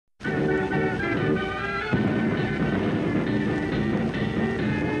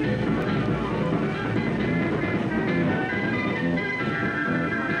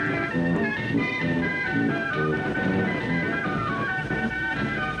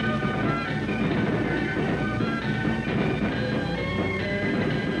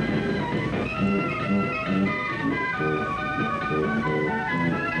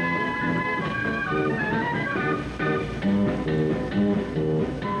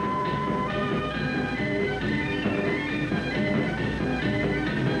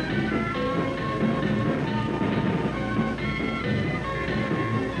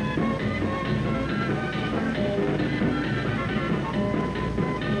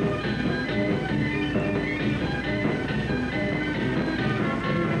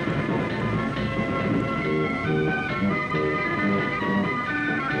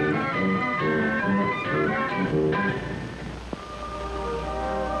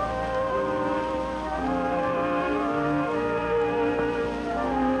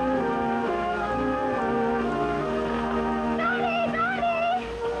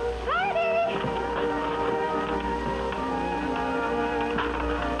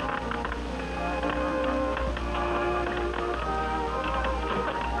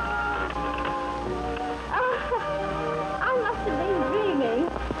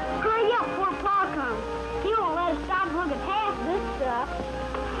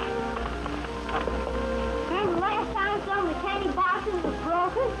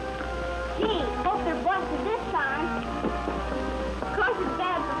Gee, hope they're busted this time. Of course, it's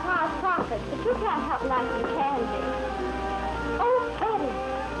bad for Pa's profit, but you can't help liking candy. Oh, Eddie,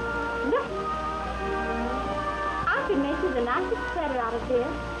 look. I could make you the nicest sweater out of this.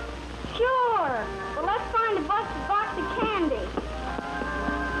 Sure. Well, let's find a busted box of candy.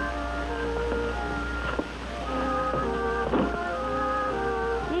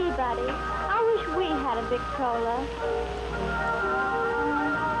 Gee, buddy, I wish we had a Victrola.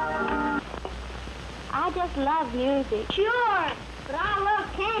 I just love music. Sure, but I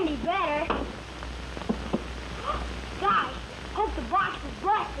love candy better. Gosh, hope the box is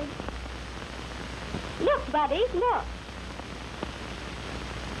busted. Look, buddy, look.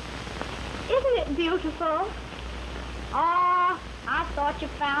 Isn't it beautiful? Oh, I thought you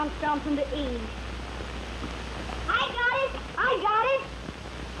found something to eat. I got it!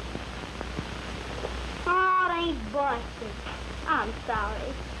 Oh, it ain't busted. I'm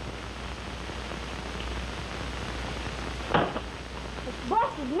sorry. It's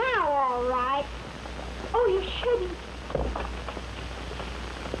busted now, all right. Oh, you shouldn't.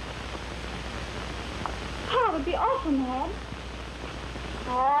 Pa would be awful mad.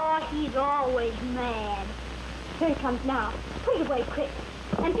 Oh, he's always mad. Here he comes now. Put it away quick.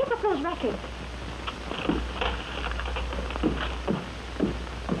 And pick up those records.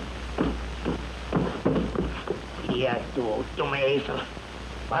 Yes, you dumb hazel.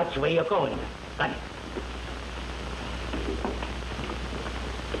 Watch where you're going. Got it.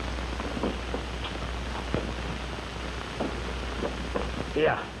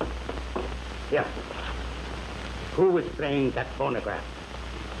 Here. Who was playing that phonograph?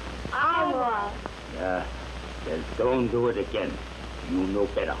 I was. Well, don't do it again. You know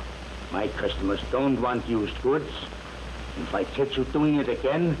better. My customers don't want used goods. If I catch you doing it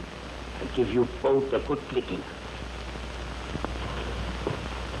again, I'll give you both a good flicking.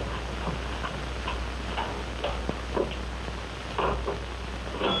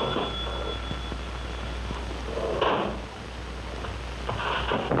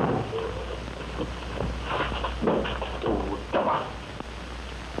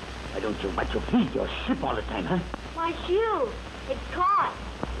 You feed your ship all the time, huh? My shoe. It's caught.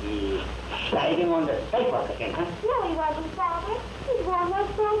 He's sliding on the sidewalk again, huh? No, he wasn't, Father. He's one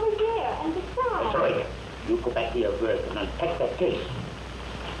right over there. And besides... That's right. You go back to your work and unpack that case.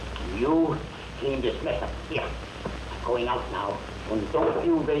 You clean this mess up. Here. I'm going out now. And don't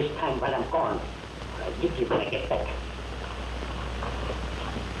you waste time while I'm gone. I'll get you when I get back.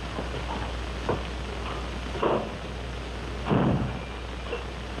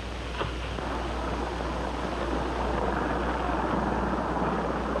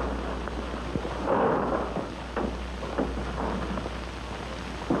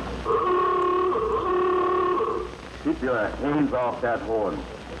 Keep your hands off that horn.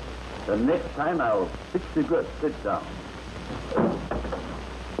 The next time I'll fix you good. Sit down.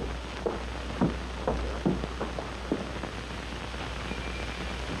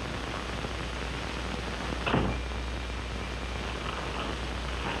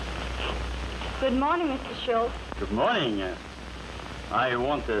 Good morning, Mr. Schultz. Good morning. I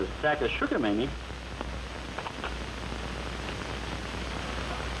want a sack of sugar, Mamie.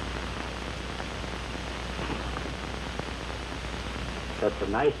 That's a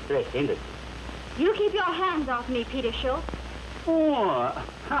nice dress, ain't it? You keep your hands off me, Peter Schultz. Oh,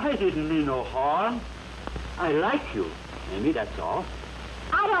 I didn't mean no harm. I like you, Mamie, that's all.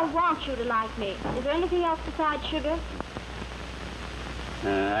 I don't want you to like me. Is there anything else besides sugar?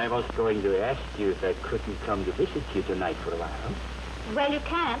 I was going to ask you if I couldn't come to visit you tonight for a while. Well, you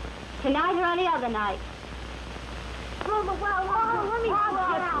can't. Tonight or any other night. Oh, let me go.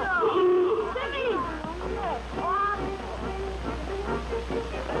 Timmy!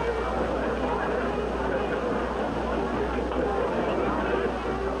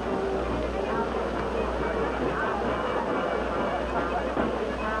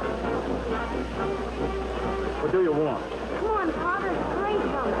 What do you want? Come on, Father, drink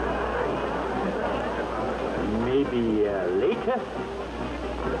something. Maybe later?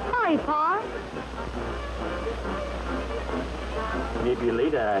 Hurry, Pa. Maybe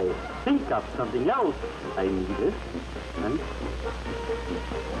later I think of something else I needed. Huh?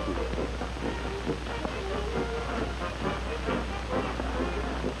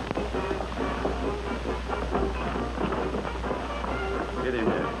 Get in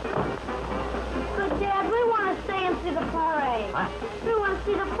there. But, Dad, we want to stay and see the parade. Huh? We want to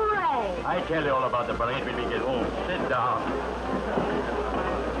see the parade. I tell you all about the parade when we get home. Sit down.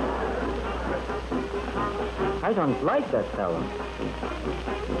 I don't like that fellow.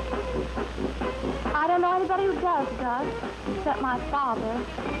 I don't know anybody who does, Gus, except my father.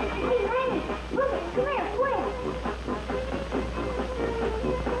 Hey, Granny, Rupert, come here, quick.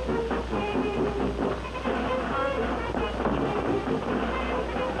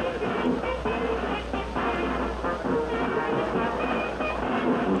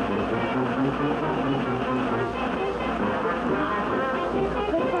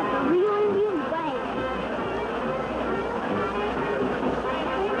 Looks like a real Indian bank.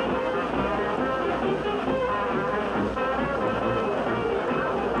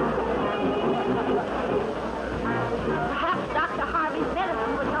 Perhaps Dr. Harvey's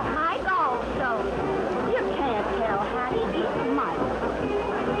medicine would help my gallstones. You can't tell, Hattie. Eat mice.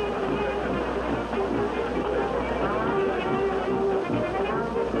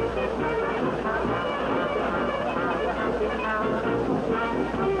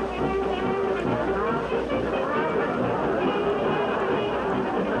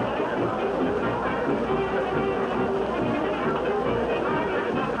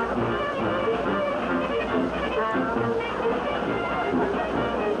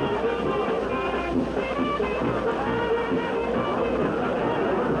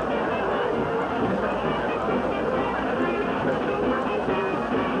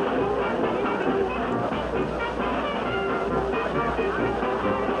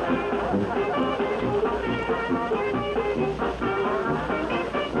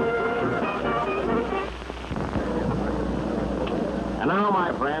 And now,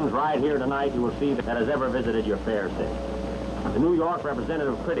 my friends, right here tonight, you will see that has ever visited your fair city. The New York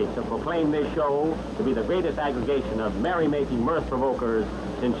representative critics have proclaimed this show to be the greatest aggregation of merry-making mirth-provokers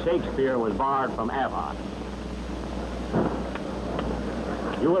since Shakespeare was barred from Avon.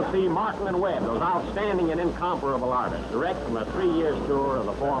 You will see Martin and Webb, those outstanding and incomparable artists, direct from a 3-year tour of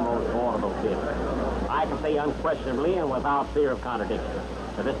the foremost vaudeville theater. I can say unquestionably and without fear of contradiction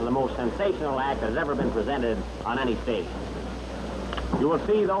that this is the most sensational act that has ever been presented on any stage. You will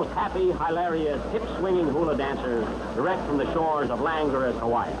see those happy, hilarious, hip-swinging hula dancers direct from the shores of languorous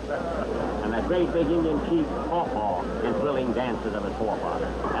Hawaii. And that great big Indian chief, Pawpaw, in thrilling dances of his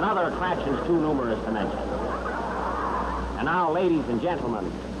forefathers. And other attractions too numerous to mention. And now, ladies and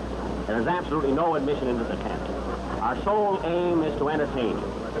gentlemen, there is absolutely no admission into the tent. Our sole aim is to entertain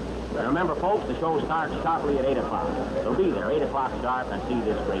you. And remember, folks, the show starts sharply at 8 o'clock. So be there, 8 o'clock sharp, and see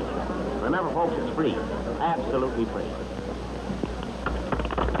this great show. Remember, folks, it's free. Absolutely free.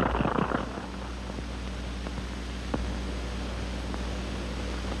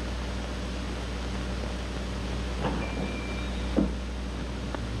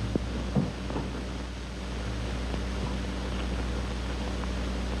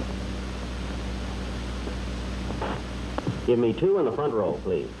 Give me 2 in the front row,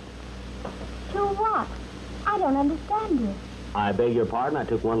 please. 2 what? I don't understand you. I beg your pardon. I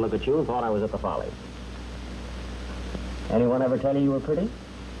took one look at you and thought I was at the Follies. Anyone ever tell you were pretty?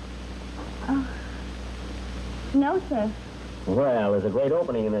 Oh. No, sir. Well, there's a great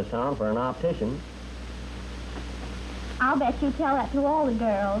opening in this town for an optician. I'll bet you tell that to all the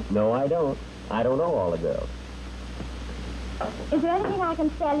girls. No, I don't. I don't know all the girls. Is there anything I can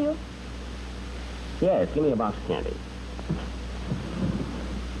sell you? Yes, give me a box of candy.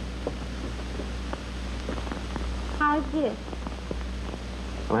 How's this?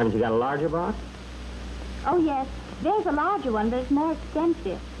 Well, haven't you got a larger box? Oh, yes. There's a larger one, but it's more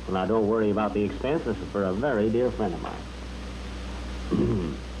expensive. Well, now, don't worry about the expense. This is for a very dear friend of mine.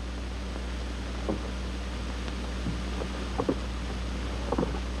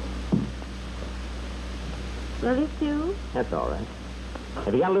 Will this do? That's all right.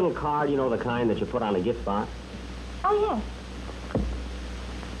 Have you got a little card, you know, the kind that you put on a gift box? Oh, yes.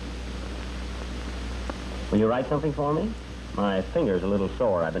 Will you write something for me? My finger's a little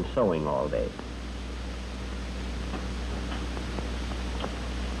sore. I've been sewing all day.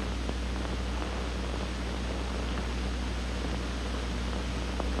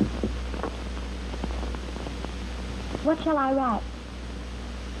 What shall I write?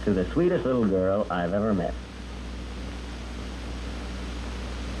 To the sweetest little girl I've ever met.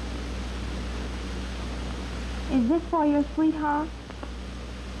 Is this for your sweetheart?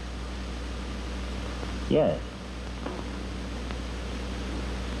 Yes.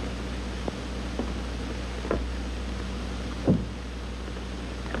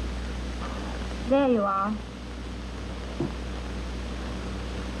 There you are.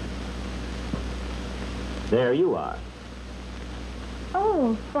 There you are.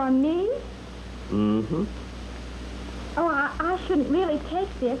 Oh, for me? Mm-hmm. Oh, I shouldn't really take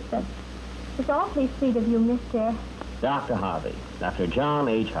this, but it's awfully sweet of you, Mr. Dr. Harvey. Dr. John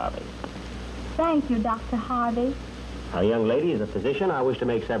H. Harvey. Thank you, Dr. Harvey. Now, young lady, as a physician, I wish to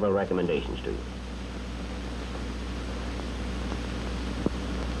make several recommendations to you.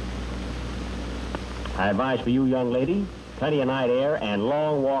 I advise for you, young lady, plenty of night air and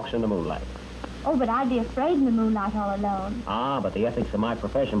long walks in the moonlight. Oh, but I'd be afraid in the moonlight all alone. Ah, but the ethics of my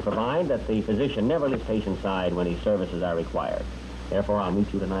profession provide that the physician never leaves patient side when his services are required. Therefore, I'll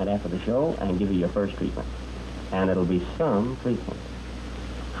meet you tonight after the show and give you your first treatment. And it'll be some treatment.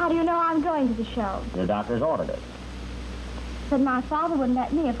 How do you know I'm going to the show? Your doctor's ordered it. But my father wouldn't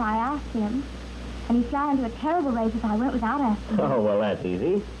let me if I asked him. And he'd fly into a terrible rage if I went without asking him. Oh, well, that's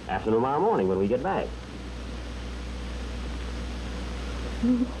easy. Ask him tomorrow morning when we get back.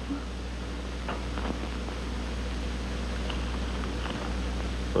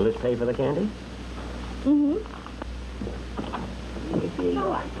 Will this pay for the candy? Mm-hmm. Here you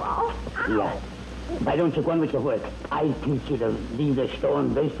are. Yeah. Why don't you go on with your work? I teach you to leave the store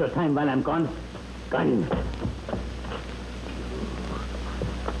and waste your time while I'm gone. Gone.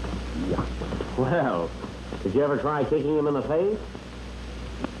 Yeah. Well, did you ever try kicking him in the face?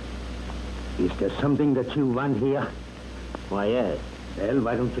 Is there something that you want here? Why, yes. Well,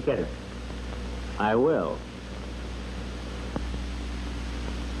 why don't you get it? I will.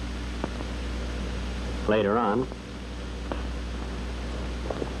 Later on.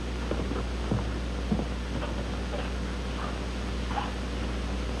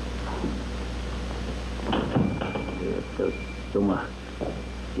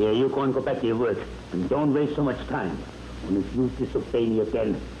 Yeah, you go and go back to your work. And don't waste so much time. And if you disobey me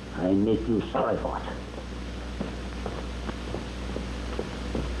again, I make you sorry for it.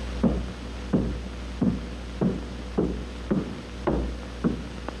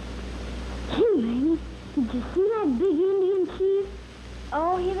 Gee, Mamie, did you see that big Indian chief?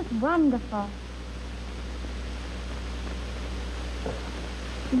 Oh, he was wonderful.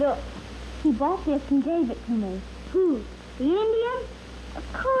 Look, he bought this and gave it to me. Who? The Indian?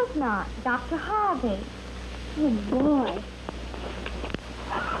 Of course not. Dr. Harvey. Oh, boy.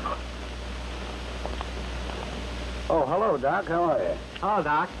 Oh, hello, Doc. How are you? Hello,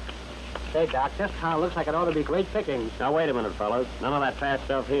 Doc. Say, Doc, this town looks like it ought to be great pickings. Now, wait a minute, fellas. None of that fast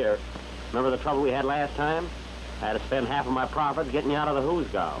stuff here. Remember the trouble we had last time? I had to spend half of my profits getting you out of the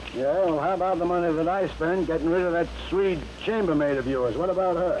hoosgow. Yeah, well, how about the money that I spent getting rid of that Swede chambermaid of yours? What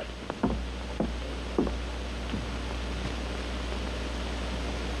about her?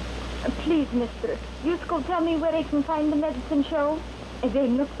 Please, mister, you go tell me where I can find the medicine show. And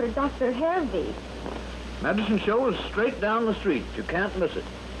then look for Dr. Harvey. Medicine show is straight down the street. You can't miss it.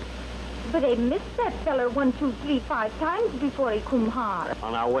 But I missed that feller 1, 2, 3, 5 times before he come here. Oh,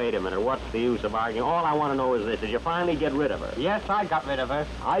 now, wait a minute. What's the use of arguing? All I want to know is this. Did you finally get rid of her? Yes, I got rid of her.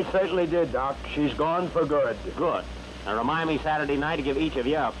 I certainly did, Doc. She's gone for good. Good. Now, remind me Saturday night to give each of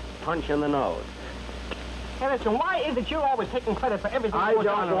you a punch in the nose. Hey, listen, why is it you're always taking credit for everything I that goes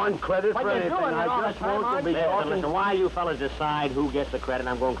don't on? want credit But for you're anything. doing it all I the just time, want to aren't be you? Listen, talking. listen, why you fellas decide who gets the credit,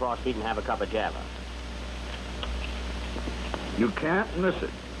 I'm going across the street and have a cup of java. You can't miss it.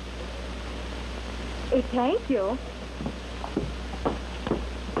 Thank you.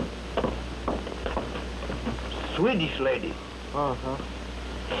 Swedish lady. Uh-huh.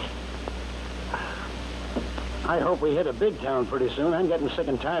 I hope we hit a big town pretty soon. I'm getting sick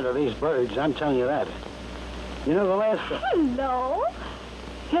and tired of these birds. I'm telling you that. You know, the last... Hello.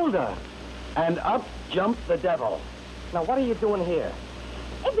 Hilda. And up jumped the devil. Now, what are you doing here?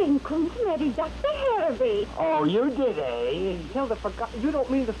 I've been come to marry Dr. Harvey. Oh, you did, eh? Hilda, you don't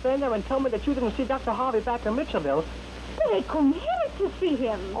mean to stand there and tell me that you didn't see Dr. Harvey back in Mitchellville? But I come here to see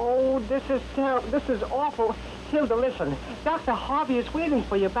him. Oh, this is terrible. This is awful. Hilda, listen. Dr. Harvey is waiting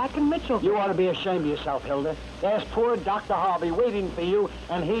for you back in Mitchellville. You ought to be ashamed of yourself, Hilda. There's poor Dr. Harvey waiting for you,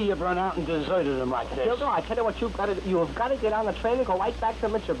 and here you've run out and deserted him like this. Hilda, I tell you what you've got to do. You've got to get on the train and go right back to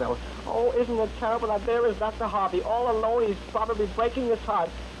Mitchellville. Oh, isn't it terrible that there is Dr. Harvey all alone? He's probably breaking his heart.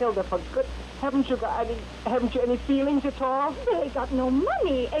 Hilda, for good, haven't you any feelings at all? But I got no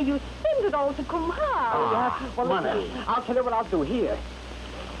money, and you spend it all to come here. Oh, yeah? Well, money. listen, I'll tell you what I'll do here.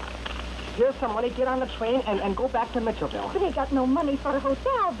 Here's some money. Get on the train and go back to Mitchellville. But I got no money for a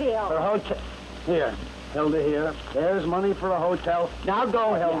hotel bill. For a hotel... Here, Hilda, here. There's money for a hotel. Now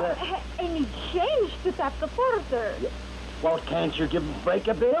go, Hilda. I need change to tap the porter. Well, can't you break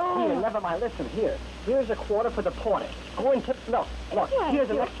a bill? Here, never mind. Listen, here. Here's a quarter for the porter. Go and tip... Look, Yes, here's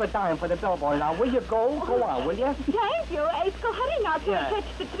an yes. extra dime for the bellboy. Now, will you go? Go on, will you? Thank you. Let's go hurry now till I Yeah.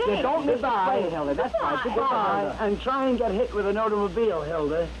 catch the train. You don't miss the Goodbye. train, Hilda. That's right. Goodbye. Goodbye. And try and get hit with an automobile,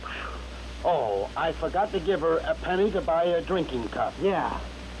 Hilda. Oh, I forgot to give her a penny to buy a drinking cup. Yeah.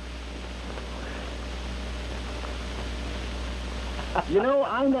 You know,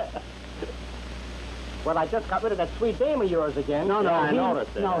 Well, I just got rid of that sweet dame of yours again. No, I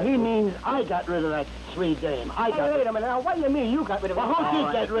noticed it. No, he means I got rid of that sweet dame. Wait a minute. Now, what do you mean you got rid of it? Well, how did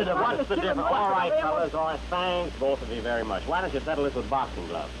you get rid of her? What's the difference? All right, fellas. All right, thanks, both of you very much. Why don't you settle this with boxing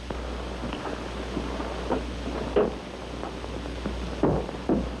gloves?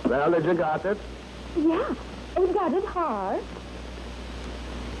 Well, did you got it? Yeah, and got it hard.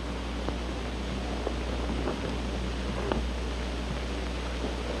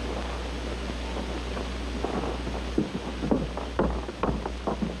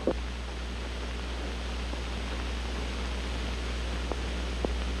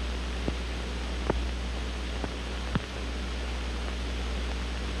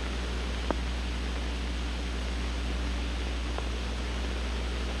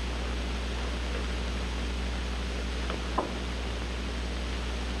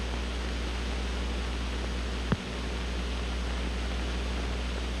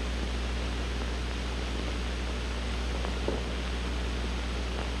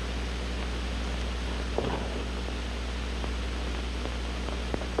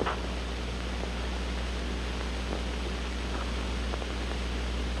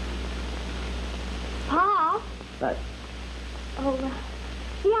 Right. Oh,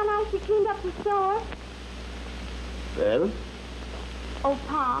 see how nice you cleaned up the store? Well? Oh,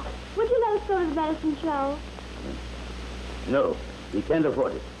 Pa, would you let us go to the medicine show? No, we can't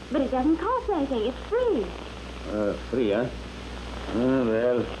afford it. But it doesn't cost anything. It's free. Free, huh?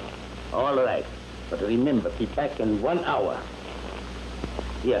 Well, all right. But remember, be back in 1 hour.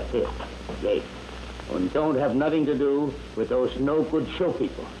 Yes. And don't have nothing to do with those no-good show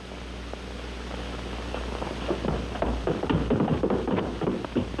people.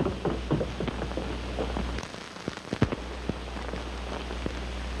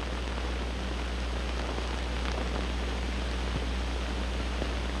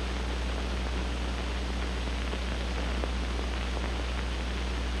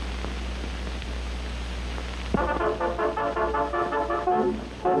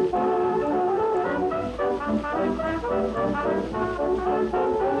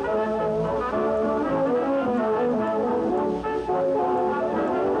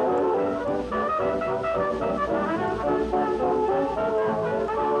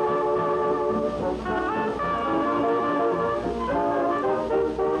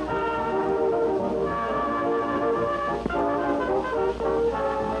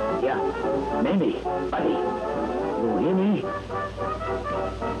 Mamie, buddy, you hear me?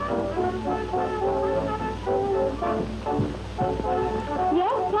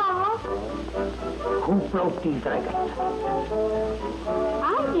 Yes, Pa? Who broke these records? I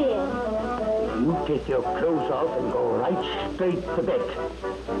did. You take your clothes off and go right straight to bed.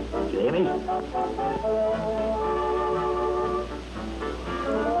 You hear me?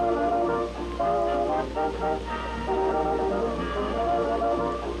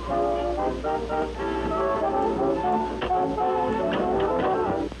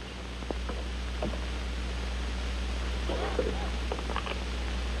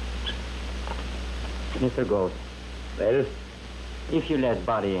 Mr. Goat, Well? if you let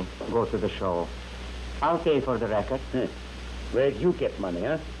Buddy go to the show, I'll pay for the record. Where'd you get money,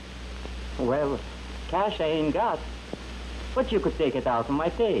 huh? Well, cash I ain't got. But you could take it out of my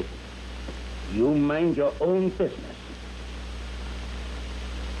pay. You mind your own business.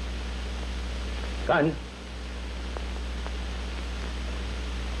 Gun.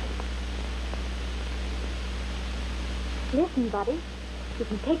 Listen, Buddy. You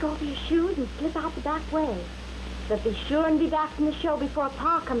can take off your shoes and slip out the back way. But be sure and be back from the show before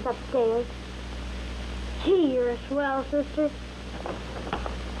Pa comes upstairs. Gee, you're a swell, sister.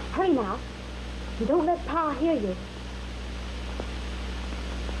 Hurry now. And don't let Pa hear you.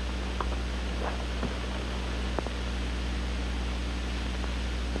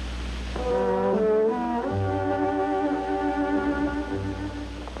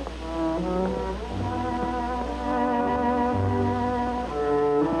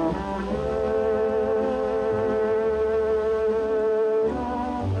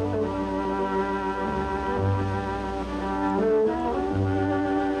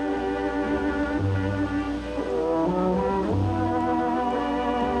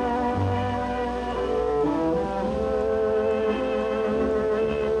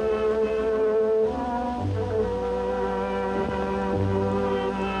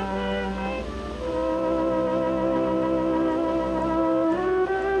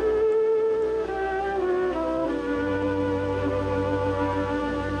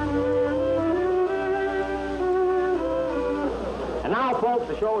 folks,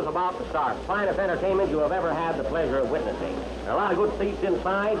 the show is about to start. Finest entertainment you have ever had the pleasure of witnessing. There are a lot of good seats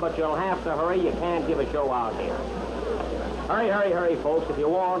inside, but you'll have to hurry. You can't give a show out here. Hurry, hurry, hurry, folks. If you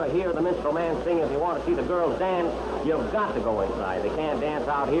want to hear the minstrel man sing, if you want to see the girls dance, you've got to go inside. They can't dance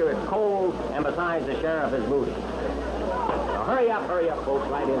out here. It's cold, and besides, the sheriff is moody. Now, hurry up, folks,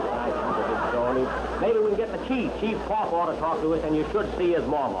 right inside. Maybe we can get the chief. Chief Poff ought to talk to us, and you should see his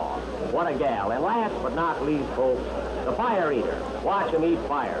mama. What a gal. And last but not least, folks, the fire eater. Watch him eat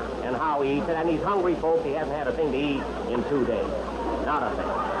fire and how he eats it. And he's hungry, folks. He hasn't had a thing to eat in 2 days. Not a thing.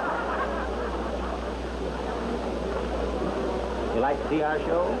 You like to see our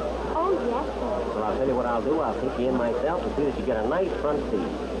show? Oh, yes, sir. Well, I'll tell you what I'll do. I'll take you in myself and see that you get a nice front seat.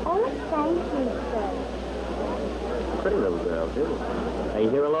 Oh, thank you, sir. Pretty little girl, too. Are you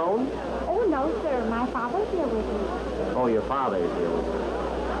here alone? Oh, no, sir. My father's here with me. Oh, your father is here with you.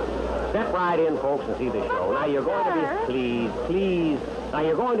 Step right in, folks, and see the show. Now, you're going to be... Please. Now,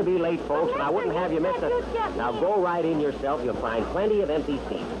 you're going to be late, folks, and I wouldn't have you miss it. Now, go right in yourself. You'll find plenty of empty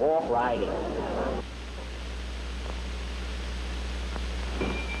seats. Walk right in.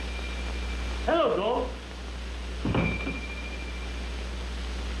 Hello, Joe.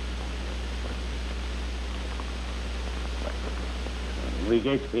 We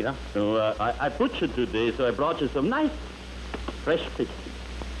get Peter. So, I butchered today, so I brought you some nice, fresh pigs.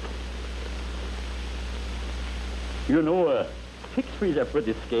 You know, pig feet are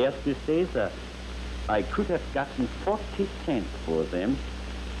pretty scarce these days. I could have gotten 40 cents for them.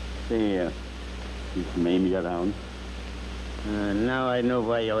 Say, is Mamie around? Now I know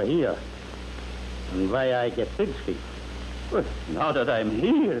why you're here. And why I get pig's feet. Well, now that I'm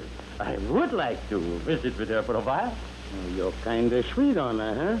here, I would like to visit with her for a while. You're kind of sweet on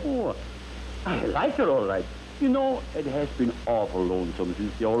her, huh? Oh, I like her all right. You know, it has been awful lonesome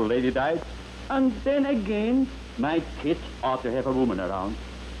since the old lady died. And then again, my kids ought to have a woman around.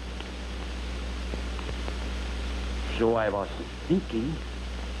 So I was thinking,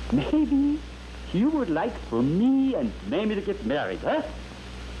 maybe you would like for me and Mamie to get married, huh?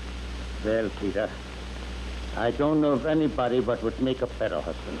 Well, Peter, I don't know of anybody but would make a better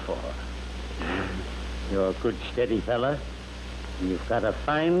husband for her. You're a good, steady fella, and you've got a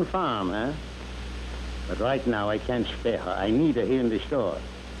fine farm, huh? But right now, I can't spare her. I need her here in the store.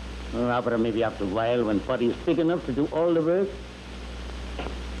 Well, I'll put her maybe after a while when Buddy's big enough to do all the work.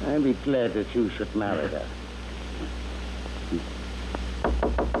 I'd be glad that you should marry her.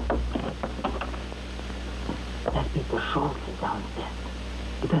 That people shortly downstairs.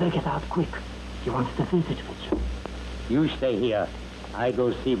 You better get out quick. He wants to visit with you. You stay here. I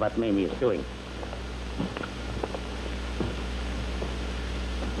go see what Mamie is doing.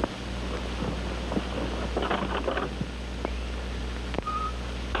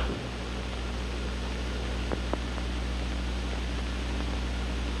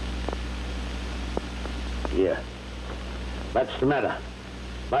 Here. What's the matter?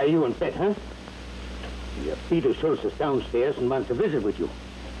 Why are you in bed, huh? Your Peter Schultz is downstairs and wants to visit with you.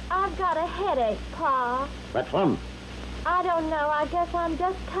 I've got a headache, Pa. What from? I don't know. I guess I'm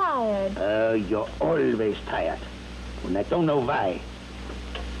just tired. You're always tired. And I don't know why.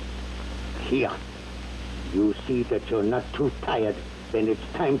 Here. You see that you're not too tired when it's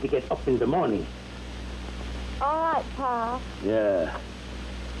time to get up in the morning. All right, Pa. Yeah.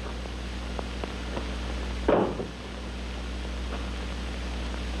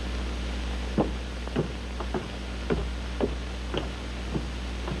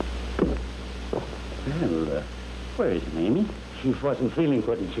 Well, where is Mamie? She wasn't feeling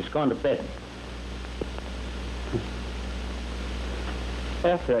good and she's gone to bed.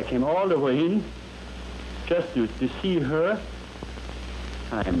 After I came all the way in, just to see her,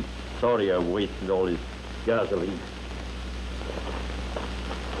 I'm sorry I wasted all this gasoline.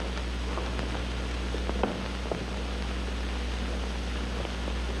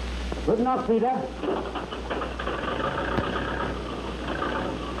 Good enough, Peter.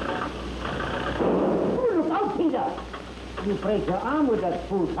 Look out, Peter. You break your arm with that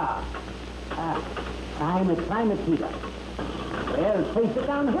fool car. Climb it, Peter. Well, face it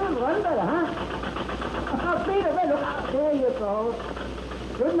downhill, run better, huh? Oh, Peter, well, look out. There you go.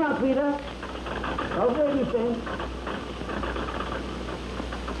 Good now, Peter. Don't do anything.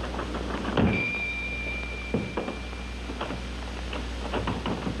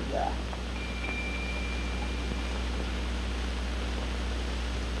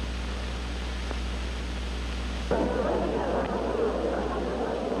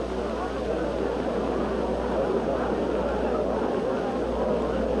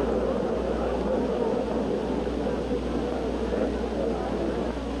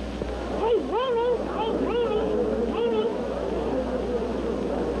 Hey, Mamie.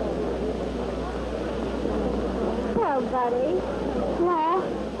 Buddy. Well,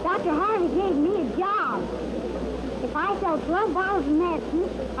 Dr. Harvey gave me a job. If I sell 12 bottles of medicine,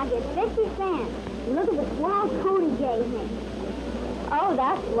 I get 50 cents. Look at the swell coat he gave me. Oh,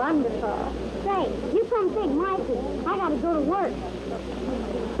 that's wonderful. Say, you come take my seat. I gotta go to work.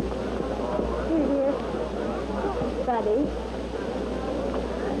 Here, dear. Buddy.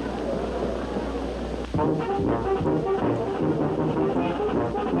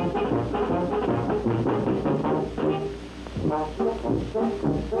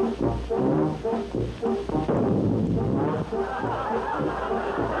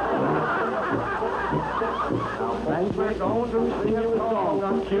 Friends, we're going to sing a song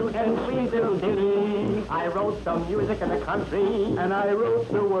of cute and sweet little ditty. I wrote the music in the country, and I wrote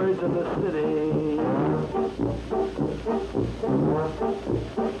the words in the city.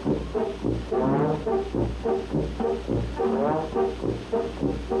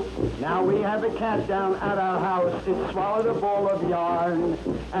 Now we have a cat down at our house. It swallowed a ball of yarn,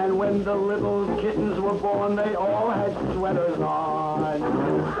 and when the little kittens were born, they all had sweaters on.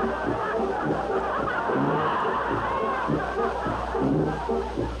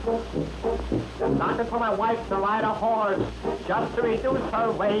 The doctor told my wife to ride a horse just to reduce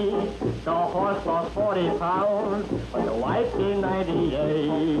her weight. The horse lost 40 pounds, but the wife gained 98.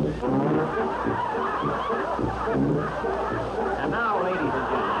 And now, ladies and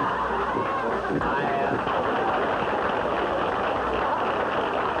gentlemen,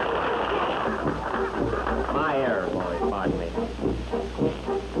 my error, boys, pardon me.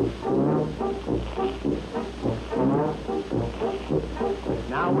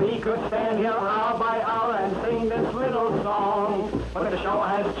 Now we could stand here hour by hour and sing this little song, but the show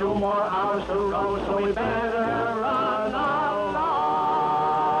has 2 more hours to go, so we better run along.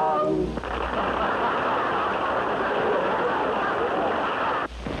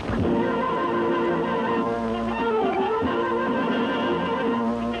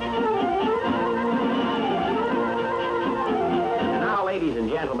 Now, ladies and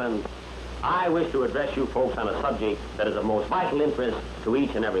gentlemen, I wish to address you folks on a subject that is of most vital interest to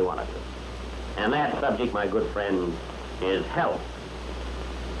each and every one of you. And that subject, my good friends, is health.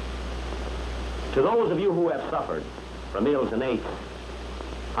 To those of you who have suffered from ills and aches,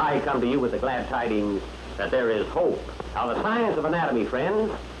 I come to you with the glad tidings that there is hope. Now, the science of anatomy,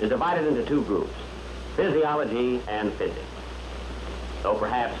 friends, is divided into 2 groups, physiology and physics. Though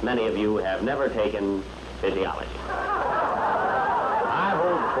perhaps many of you have never taken physiology. I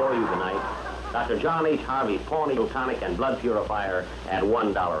hold before you tonight Dr. John H. Harvey's Pawnee Tonic and Blood Purifier at $1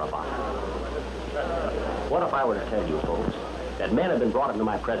 a bottle. What if I were to tell you, folks, that men have been brought into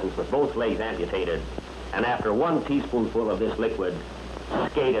my presence with both legs amputated, and after 1 teaspoonful of this liquid,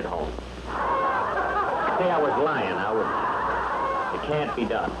 skated home? Say I was lying, I wouldn't. It can't be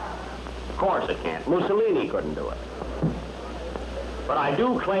done. Of course it can't. Mussolini couldn't do it. But I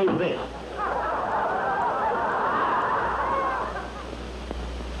do claim this.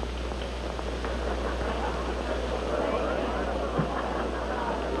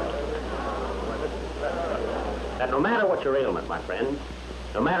 That no matter what your ailment, my friends,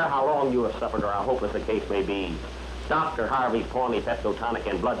 no matter how long you have suffered or how hopeless the case may be, Dr. Harvey's Pawnee Pepto-Tonic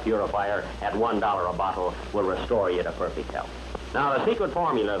and Blood Purifier at $1 a bottle will restore you to perfect health. Now, the secret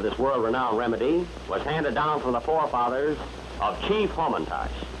formula of this world-renowned remedy was handed down from the forefathers of Chief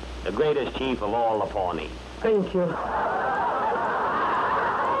Homantash, the greatest chief of all the Pawnees. Thank you.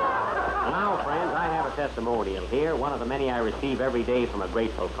 Now, friends, I have a testimonial here, one of the many I receive every day from a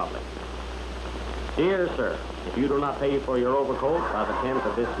grateful public. Dear sir, if you do not pay for your overcoat by the 10th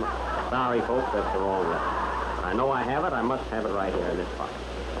of this month, sorry folks, that's the wrong one. I know I have it, I must have it right here in this pocket.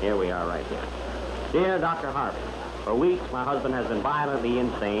 Here we are right here. Dear Dr. Harvey, for weeks my husband has been violently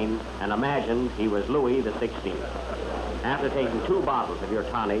insane and imagined he was Louis the 16th. After taking 2 bottles of your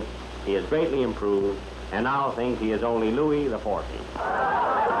tonic, he has greatly improved and now thinks he is only Louis the 14th.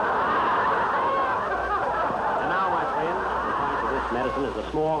 Medicine is a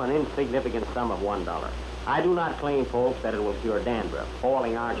small and insignificant sum of $1. I do not claim, folks, that it will cure dandruff,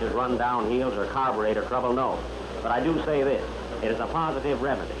 falling arches, run-down heels, or carburetor trouble, no. But I do say this. It is a positive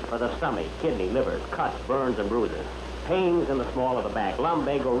remedy for the stomach, kidney, livers, cuts, burns, and bruises, pains in the small of the back,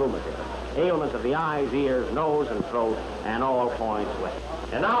 lumbago rheumatism, ailments of the eyes, ears, nose, and throat, and all points with it.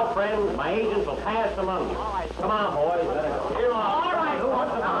 And now, friends, my agents will pass among you. Come on, boys. Let us go. Here, all right. Who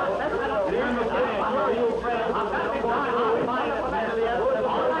wants to know? You friends.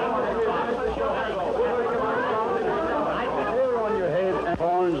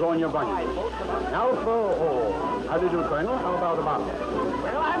 Horns on your bunions. Now for a hole. How do you do, Colonel? How about a bottle?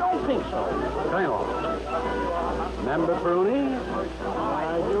 Well, I don't think so. Colonel. Remember Pruny?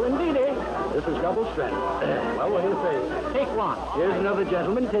 I do indeed, eh? This is double strength. Well, what do you say? Take one. Here's another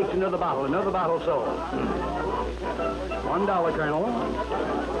gentleman, takes another bottle sold. $1, Colonel.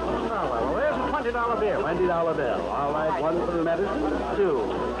 Well, there's a $20 bill. $20 bill. All right, one for the medicine. 2,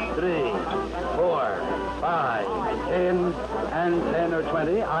 3, 4, 5, 10, and 10 or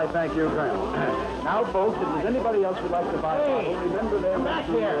 20. I thank you, Colonel. Now, folks, if there's anybody else who'd like to buy a bottle, remember they're back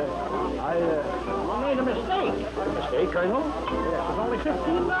here. You made a mistake. Mistake, Colonel? There's only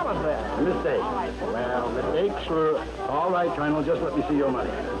 $15 there. A mistake. Well, mistakes were... All right, Colonel, just let me see your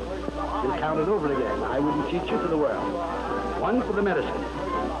money. You'll count it over again. I wouldn't cheat you for the world. 1 for the medicine.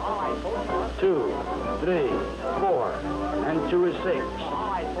 2, 3, 4, and 2 is 6.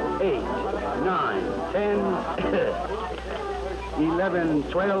 8, 9, 10, 11,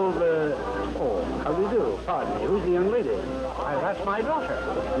 12, oh, how do you do? Pardon me, who's the young lady? That's my daughter.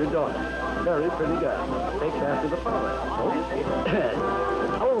 Your daughter. Very pretty girl. Takes after the father. Oh?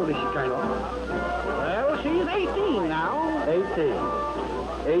 How old is she, Colonel? Well, she's 18 now. 18.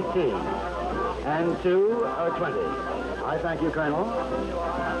 18. And 2 are 20. I thank you, Colonel.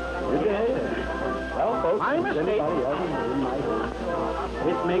 Good day. Well, folks, My mistake.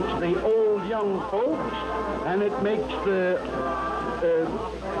 It makes the old young folks, and it makes the...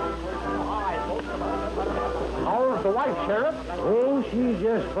 How's the wife, Sheriff? Oh, she's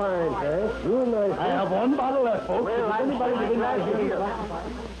just fine, thanks. You nice. I have 1 bottle left, folks. Well, If anybody I'm begins to here.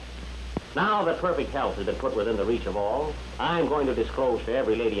 Now that perfect health has been put within the reach of all, I'm going to disclose to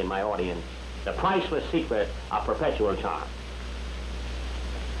every lady in my audience the priceless secret of perpetual charm.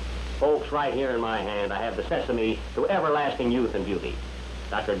 Folks, right here in my hand, I have the sesame to everlasting youth and beauty.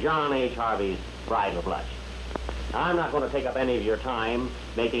 Dr. John H. Harvey's Bridal Blush. Now, I'm not going to take up any of your time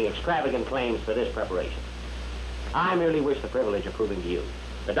making extravagant claims for this preparation. I merely wish the privilege of proving to you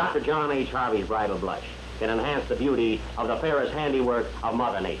that Dr. John H. Harvey's Bridal Blush can enhance the beauty of the fairest handiwork of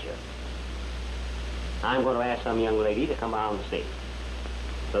Mother Nature. I'm going to ask some young lady to come on the stage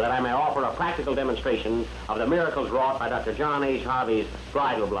so that I may offer a practical demonstration of the miracles wrought by Dr. John H. Harvey's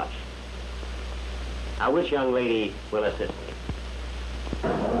Bridal Blush. Now, which young lady will assist me?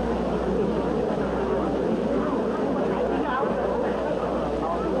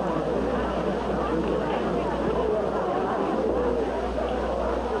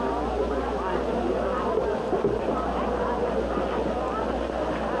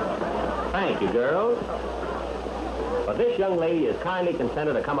 Thank you, girls. But this young lady has kindly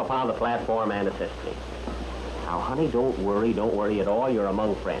consented to come upon the platform and assist me. Now, honey, don't worry at all. You're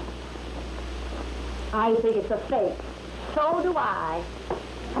among friends. I think it's a fake. So do I.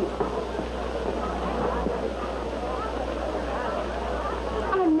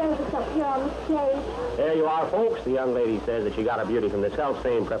 I'm nervous up here on the stage. There you are, folks. The young lady says that she got a beauty from the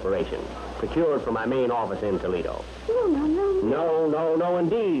self-same preparation, procured from my main office in Toledo. No,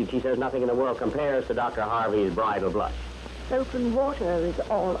 indeed. She says nothing in the world compares to Dr. Harvey's Bridal Blush. Soap and water is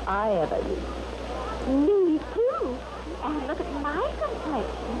all I ever use. Me, too. And look at my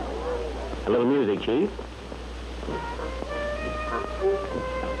complexion. A little music, Chief.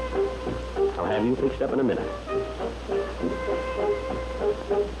 I'll have you fixed up in a minute.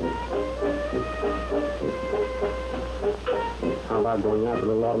 How about going out for a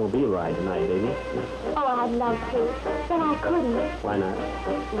little automobile ride tonight, baby? Oh, I'd love to, but I couldn't. Why not?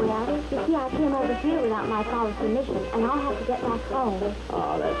 Well, you see, I came over here without my father's permission, and I'll have to get back home.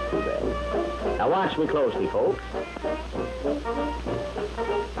 Oh, that's too bad. Now watch me closely, folks.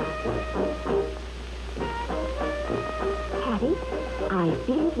 Hattie, I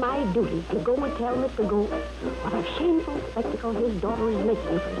feel it my duty to go and tell Mr. Gould what a shameful spectacle his daughter is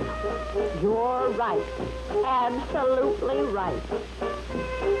making of herself. You're right. Absolutely right.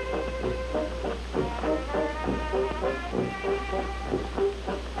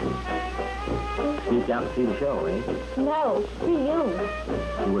 Sneaked out to see the show, eh? No, see you.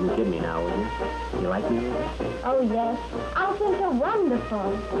 You wouldn't kid me now, would you? You like me? Oh, yes. I think you're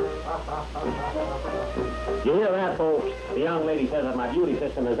wonderful. You hear that, folks? The young lady says that my beauty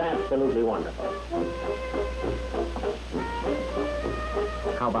system is absolutely wonderful.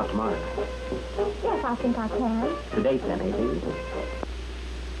 How about tomorrow night? Yes, I think I can. The date then, eh, baby?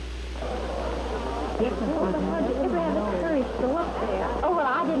 Did you ever have the courage to go up there? Oh, well, I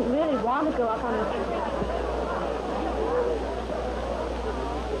didn't really want to go up on the...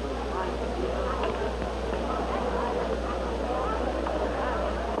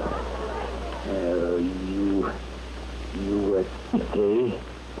 You were sick, eh?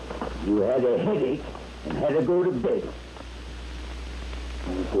 You had a headache and had to go to bed.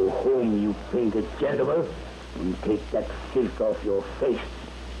 You go home, you painted gentleman, and take that silk off your face.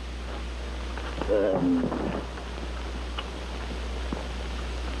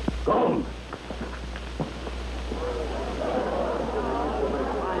 Come.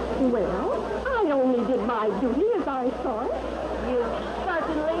 Well, I only did my duty as I saw it. You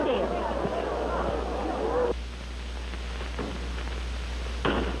certainly did.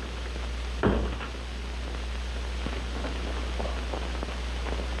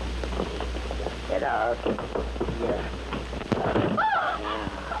 Get out. Yeah.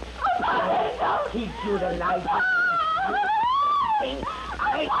 I'll teach you the life. I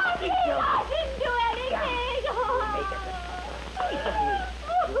didn't do anything.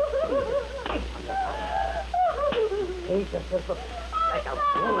 Take yourself up like a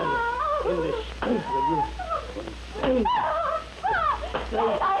woman in the street with you. I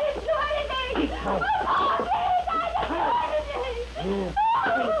didn't do anything.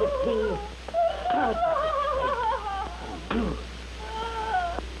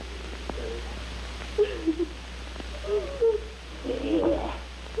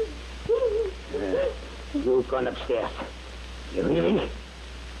 You've gone upstairs. You hear me?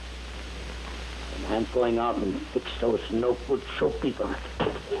 And I'm going out and fix those no good shopkeepers.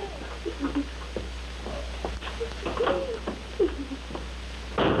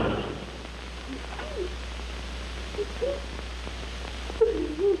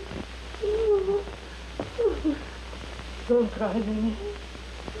 Don't cry, Mamie.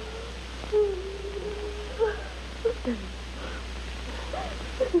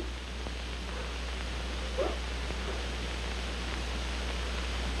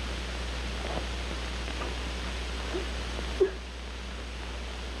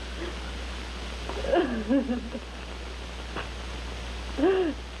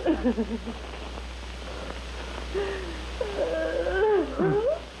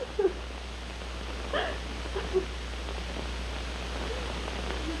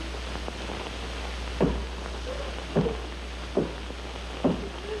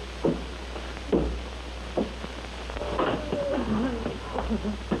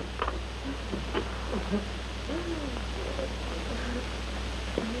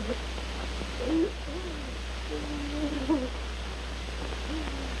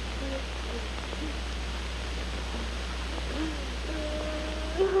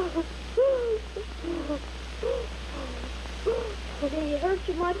 Did he hurt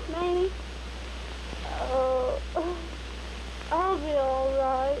you much, Mamie? I'll be all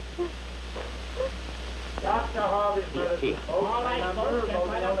right. Dr. Harvey's medicine. All right, folks,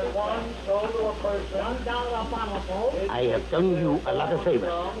 there's only one sold to a person. $1 a bottle, folks. I have done you a lot of favors.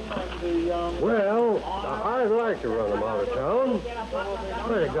 Well, I'd like to run them out of town,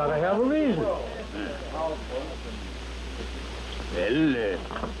 but you gotta have a reason. Well,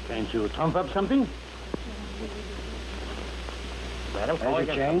 can't you trump up something? There's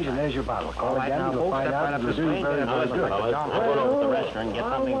your change and there's your bottle. Call again, you'll find out if you do very, I'll very good. go over to the restaurant and get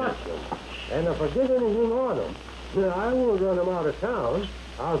something to... And if I get anything on them, I won't run them out of town.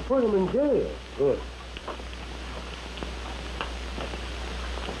 I'll put them in jail. Good.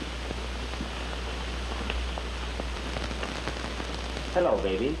 Hello,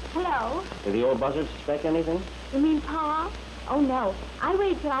 baby. Hello? Did the old buzzard suspect anything? You mean Pa? Oh, no. I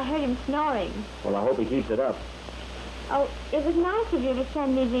waited till I heard him snoring. Well, I hope he keeps it up. Oh, it was nice of you to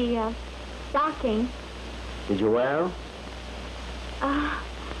send me the, stocking. Did you wear them?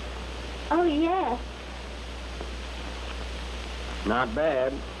 Oh, yes. Not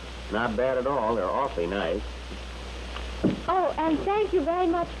bad. Not bad at all. They're awfully nice. Oh, and thank you very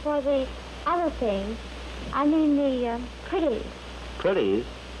much for the other things. I mean the, pretties. Pretties?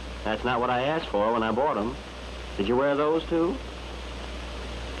 That's not what I asked for when I bought them. Did you wear those, too?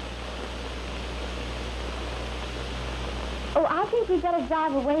 Oh, I think we'd better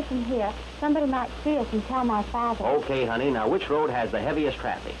drive away from here. Somebody might see us and tell my father. Okay, honey. Now, which road has the heaviest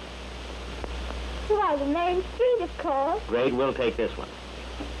traffic? Why, the main street, of course. Great, we'll take this one.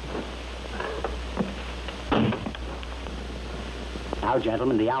 Now,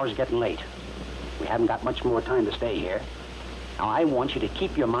 gentlemen, the hour's getting late. We haven't got much more time to stay here. Now, I want you to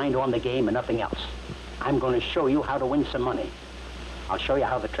keep your mind on the game and nothing else. I'm going to show you how to win some money. I'll show you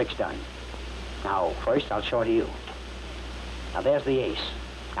how the trick's done. Now, first, I'll show it to you. Now, there's the ace.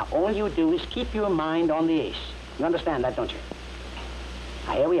 Now, all you do is keep your mind on the ace. You understand that, don't you?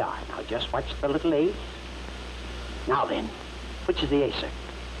 Now, here we are. Now, just watch the little ace. Now, then, which is the ace, sir?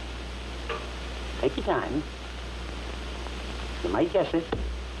 Take your time. You might guess it.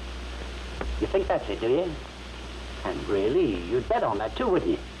 You think that's it, do you? And really, you'd bet on that, too,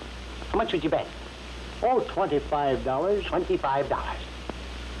 wouldn't you? How much would you bet? Oh, $25. $25.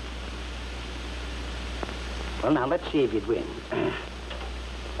 Well, now, let's see if you'd win.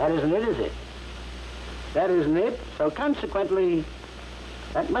 That isn't it, is it? That isn't it. So, consequently,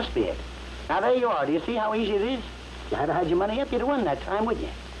 that must be it. Now, there you are. Do you see how easy it is? If you had had your money up, you'd have won that time, wouldn't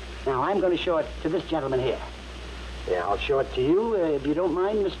you? Now, I'm going to show it to this gentleman here. Yeah, I'll show it to you, if you don't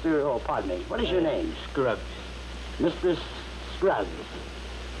mind, Mr. Oh, pardon me. What is your name? Scruggs. Mr. Scruggs.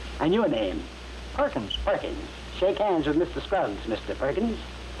 And your name? Perkins. Perkins. Shake hands with Mr. Scruggs, Mr. Perkins.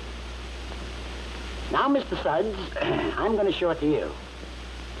 Now, Mr. Suggs, I'm going to show it to you.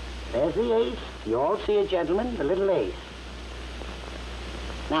 There's the ace. You all see it, gentlemen, the little ace.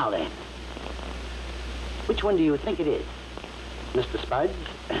 Now then, which one do you think it is? Mr. Spuds?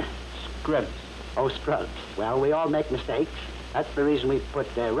 Scruggs. Oh, Scruggs. Well, we all make mistakes. That's the reason we put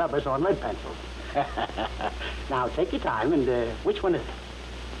rubbers on lead pencils. Now, take your time, and which one is it?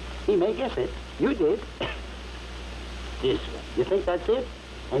 He may guess it. You did. This one. You think that's it?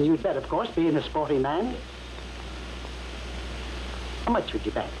 And you'd bet, of course, being a sporty man. How much would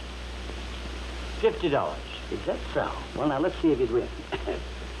you bet? $50. Is that so? Well, now, let's see if you'd win.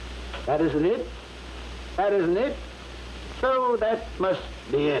 That isn't it. That isn't it. So that must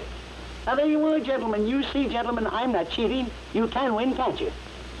be it. Now, there you are, gentlemen. You see, gentlemen, I'm not cheating. You can win, can't you?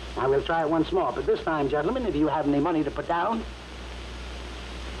 Now, we'll try it once more. But this time, gentlemen, if you have any money to put down,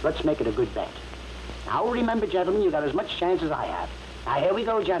 let's make it a good bet. Now, remember, gentlemen, you got as much chance as I have. Now, here we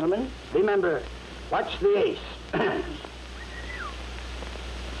go, gentlemen. Remember, watch the ace.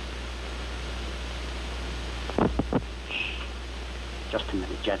 Just a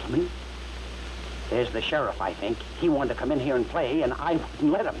minute, gentlemen. There's the sheriff, I think. He wanted to come in here and play, and I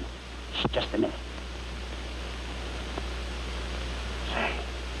wouldn't let him. Shh, just a minute. Say,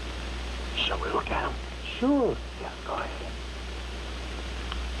 shall we look at him? Sure. Yeah, go ahead.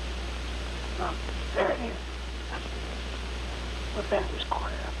 There it is. We'll bend this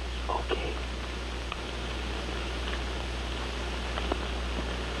corner up. Okay.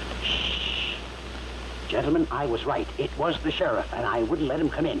 Shh. Gentlemen, I was right. It was the sheriff, and I wouldn't let him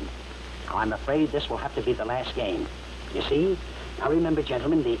come in. Now, I'm afraid this will have to be the last game. You see? Now, remember,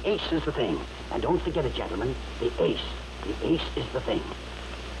 gentlemen, the ace is the thing. And don't forget it, gentlemen, the ace. The ace is the thing.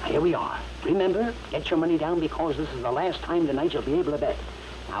 Now, here we are. Remember, get your money down because this is the last time tonight you'll be able to bet.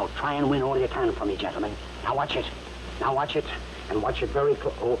 Now, try and win all you can for me, gentlemen. Now, watch it. Now, watch it. And watch it very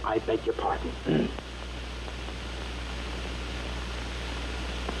close. Oh, I beg your pardon.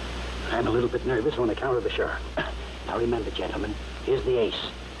 I'm a little bit nervous on account of the sheriff. Now, remember, gentlemen, here's the ace.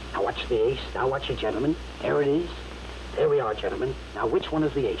 Now, watch the ace. Now, watch it, gentlemen. There it is. There we are, gentlemen. Now, which one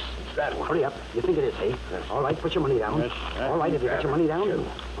is the ace? It's that one. Hurry up. You think it is, eh? Yes. All right, put your money down. Yes. All right, have you got your money down? Sure.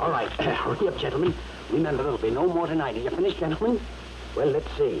 All right. Hurry up, gentlemen. Remember, there'll be no more tonight. Are you finished, gentlemen? Well, let's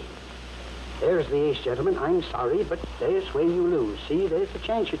see. There's the ace, gentlemen. I'm sorry, but there's where you lose. See, there's the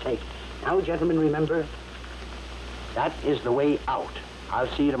chance you take. Now, gentlemen, remember, that is the way out. I'll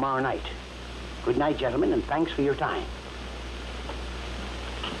see you tomorrow night. Good night, gentlemen, and thanks for your time.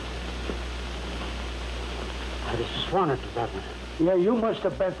 I just sworn it to that one. Yeah, you must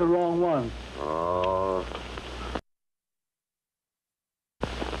have bet the wrong one. Oh.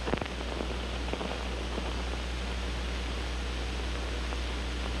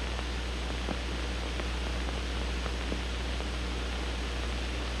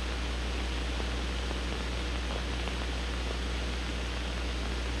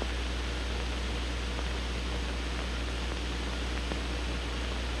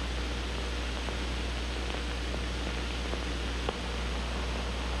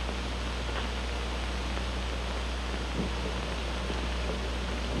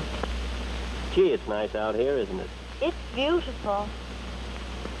 Gee, it's nice out here, isn't it? It's beautiful.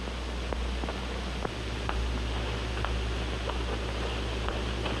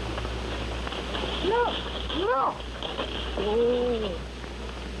 Look, look. Oh.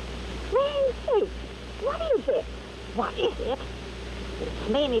 Nancy, what is it? What is it? It's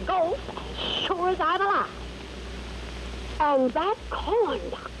Mamie Ghost, as sure as I'm alive. And that corn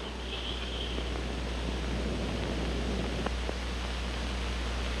doctor.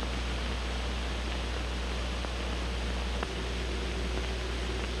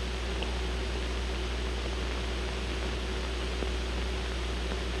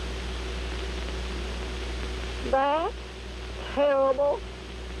 That's terrible.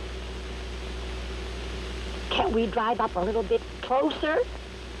 Can we drive up a little bit closer?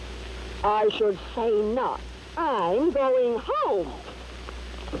 I should say not. I'm going home.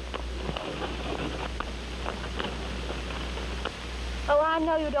 Oh, I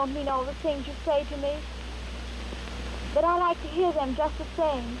know you don't mean all the things you say to me, but I like to hear them just the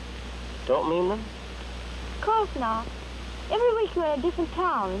same. Don't mean them? Of course not. Every week you're in a different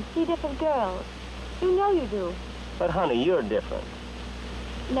town and see different girls. You know you do. But, honey, you're different.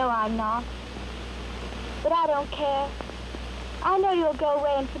 No, I'm not. But I don't care. I know you'll go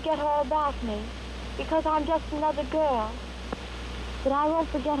away and forget all about me, because I'm just another girl. But I won't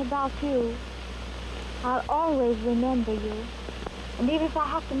forget about you. I'll always remember you. And even if I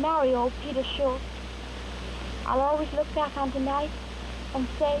have to marry old Peter Schultz, I'll always look back on tonight and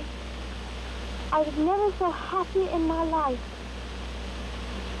say, I was never so happy in my life.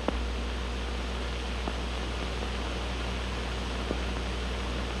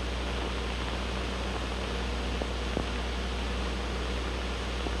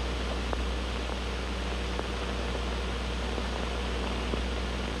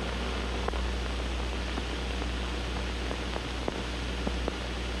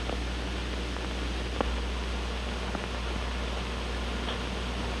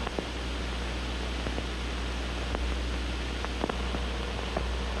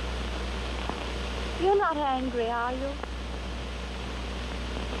 You're not angry, are you?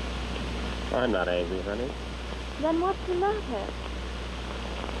 I'm not angry, honey. Then what's the matter?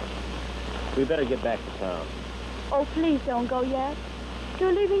 We better get back to town. Oh, please don't go yet.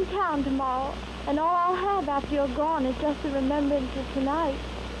 You're leaving town tomorrow, and all I'll have after you're gone is just the remembrance of tonight.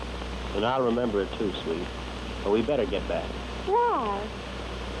 And I'll remember it too, sweet. But we better get back. Why?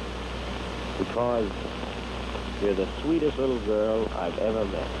 Because you're the sweetest little girl I've ever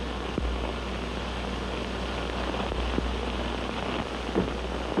met.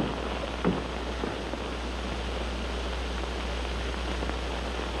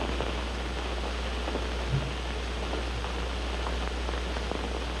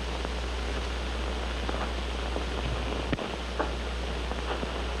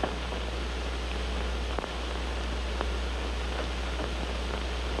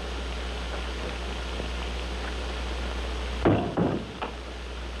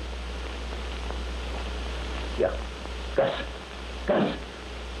 Yeah. Gus.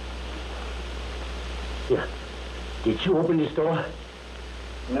 Yeah. Did you open this door?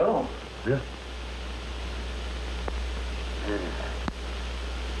 No. Yeah.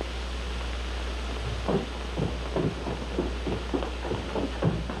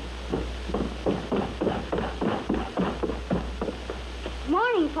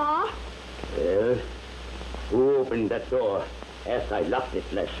 Morning, Pa. Well, who opened that door after I locked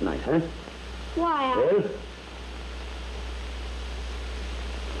it last night, huh? Why, Well?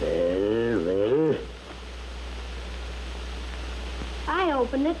 I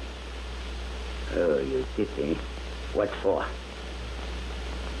opened it. Oh, you did, eh? What for?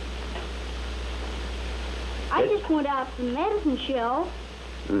 I just went out for the medicine show.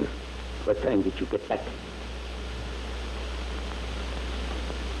 What time did you get back?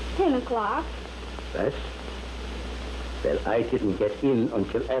 10 o'clock. Yes? Well, I didn't get in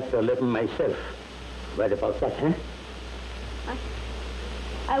until after 11 myself. Right about that, huh?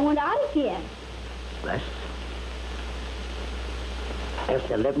 I went out again. Yes?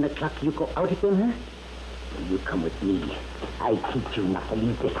 After 11 o'clock, you go out again, huh? Well, you come with me. I teach you not to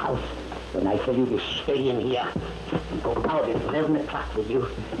leave this house. When I tell you to stay in here, go out at 11 o'clock with you,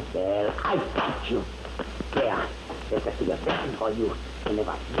 well, I teach you. There, there's a be a lesson for you to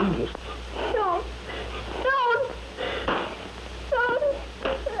never leave this. Don't.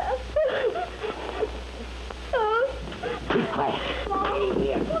 Be quiet. Stay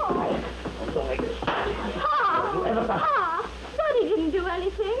here. Quiet. Don't make this. Pa, Buddy didn't do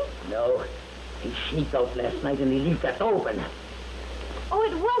anything. No. He sneaked out last night and he left that open. Oh,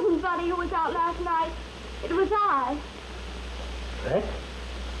 it wasn't Buddy who was out last night. It was I. What?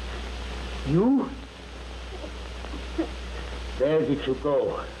 You? Where did you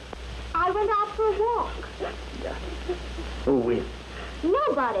go? I went out for a walk. Yeah. Who with?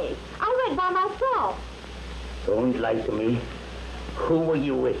 Nobody. I went by myself. Don't lie to me. Who were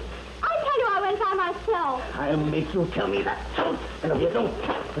you with? I tell you I went by myself. I'll make you tell me that. And if you don't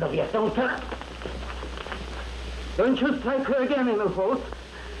tell her. Don't you strike her again, Engelholt.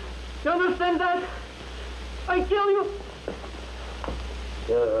 You understand that? I kill you.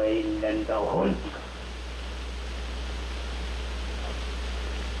 Du elender Hund.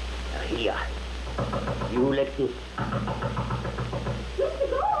 Now here. You let this. Mr.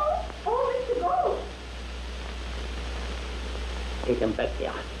 Gold! Oh, Mr. Gold! Take him back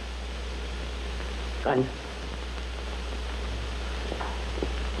there. Gun.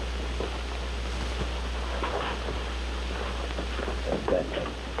 Good.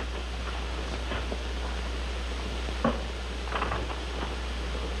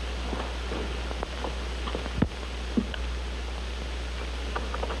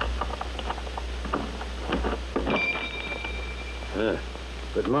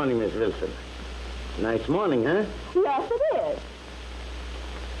 Good morning, Miss Wilson. Nice morning, huh? Yes, it is.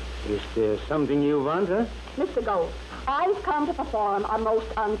 Is there something you want, huh? Mr. Gold, I've come to perform a most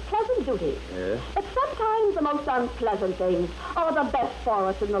unpleasant duty. Yes? But sometimes the most unpleasant things are the best for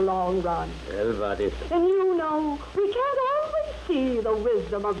us in the long run. Well, what is it? And you know, we can't always see the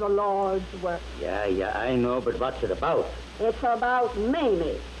wisdom of the Lord's work. Yeah, I know, but what's it about? It's about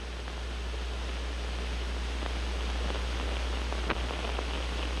Mamie.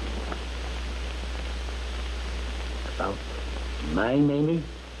 About my Mamie?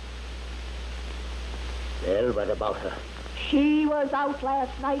 Well, what about her? She was out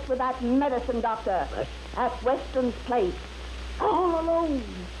last night with that medicine doctor What? at Weston's place, all alone,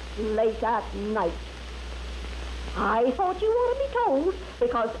 late at night. I thought you ought to be told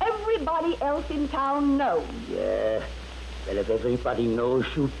because everybody else in town knows. Yeah. Well, if everybody knows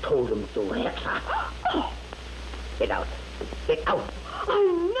you told them to, Hexa. Get out. Get out.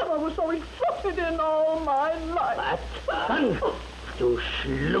 I never was so insulted in all my life. What? Son, you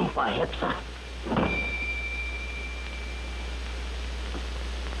slumper, Hexa.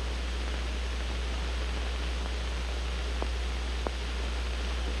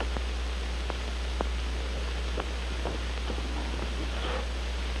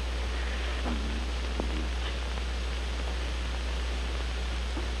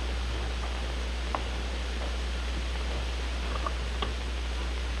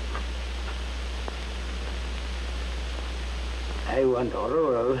 I want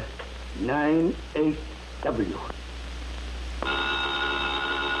Aurora 98W.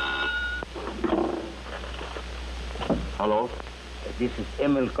 Hello? This is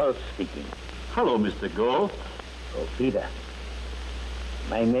Emil Gold speaking. Hello, Mr. Gold. Oh, Peter.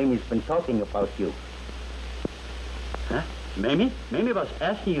 My name has been talking about you. Huh? Mamie? Mamie was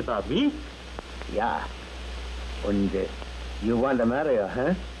asking about me? Yeah. And you want to marry her,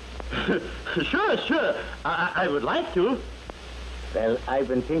 huh? Sure. I would like to. Well, I've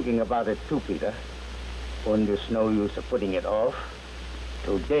been thinking about it too, Peter. And there's no use of putting it off.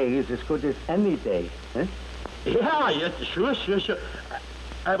 Today is as good as any day, huh? Yeah, yes, sure.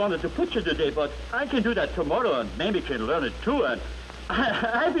 I wanted to put you today, but I can do that tomorrow, and Mamie can learn it too, and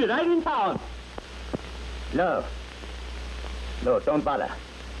I'll be right in town. No, don't bother.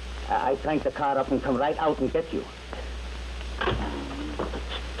 I crank the car up and come right out and get you.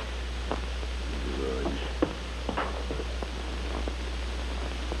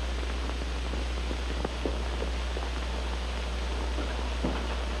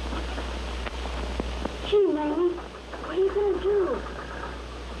 Gee, Mamie, what are you going to do?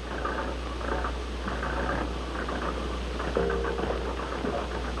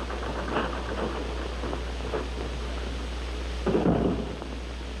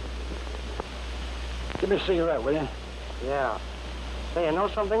 Give me a cigarette, will you? Yeah. Say, you know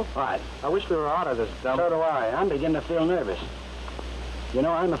something? What? I wish we were out of this dump. So do I. I'm beginning to feel nervous. You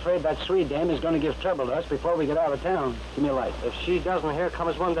know, I'm afraid that Swede dame is going to give trouble to us before we get out of town. Give me a light. If she doesn't, here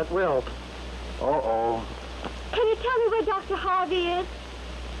comes one that will. Uh-oh. Can you tell me where Dr. Harvey is?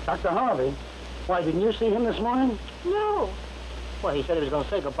 Dr. Harvey? Why, didn't you see him this morning? No. Well, he said he was going to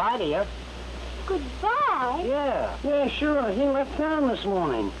say goodbye to you. Goodbye? Yeah, sure. He left town this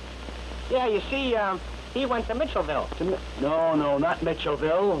morning. Yeah, you see, he went to Mitchellville. No, not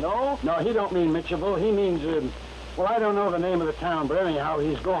Mitchellville. No? No, he don't mean Mitchellville. He means, well, I don't know the name of the town, but anyhow,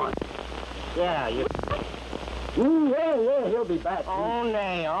 he's gone. Yeah, you... yeah, he'll be back. Oh,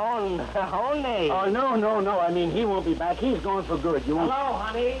 nay. Oh, no. I mean, he won't be back. He's gone for good. You won't... Hello,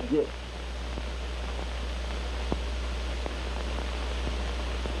 honey. Yeah.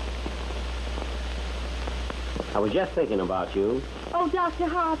 I was just thinking about you. Oh, Dr.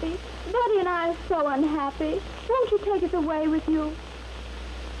 Harvey, Buddy and I are so unhappy. Won't you take us away with you?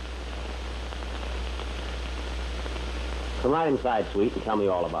 Come right inside, sweet, and tell me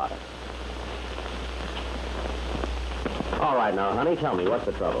all about it. All right, now, honey, tell me, what's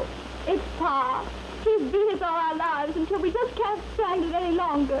the trouble? It's Pa. He's beat us all our lives until we just can't stand it any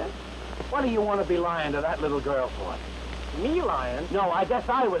longer. What do you want to be lying to that little girl for? Me lying? No, I guess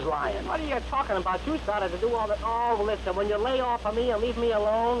I was lying. What are you talking about? You started to do all that. Oh, listen, when you lay off of me and leave me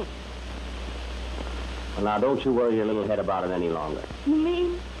alone... Well, now, don't you worry your little head about it any longer. You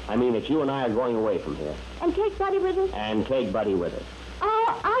mean? I mean that you and I are going away from here. And take Buddy with us? And take Buddy with us.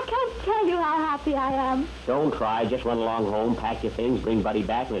 Oh, I can't tell you how happy I am. Don't try. Just run along home, pack your things, bring Buddy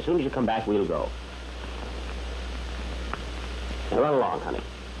back, and as soon as you come back, we'll go. Now, run along, honey.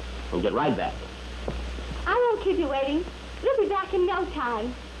 We'll get right back. I won't keep you waiting. We'll be back in no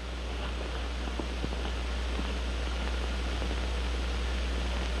time.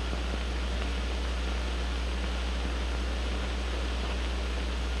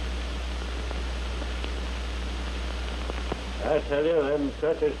 I tell you, them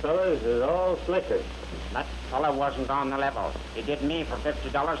circus fellas is all slickers. That fella wasn't on the level. He did me for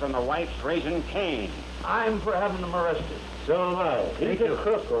 $50 and the wife's raising Cain. I'm for having them arrested. So am I. He's a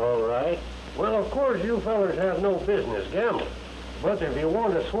crook, all right. Well, of course, you fellas have no business gambling. But if you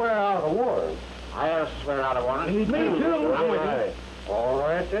want to swear out a warrant... I'll swear out a warrant. Me too. I'm with you. All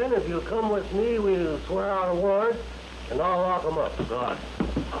right, then. If you'll come with me, we'll swear out a warrant, and I'll lock 'em up. Good.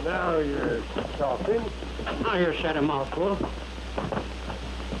 Now you're talking. Now you said a mouthful.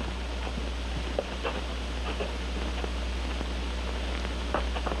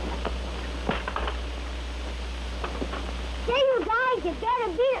 Say, you guys, you better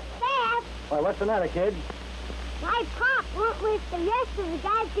beat it fast. Why, what's the matter, kid? My pop went with the rest of the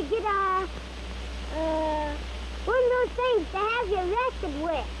guys to get one of those things to have you arrested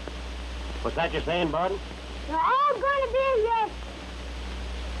with. What's that you're saying, Bud? They're all going to be arrested.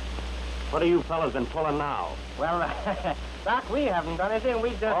 What have you fellas been pulling now? Well, Doc, we haven't done anything. We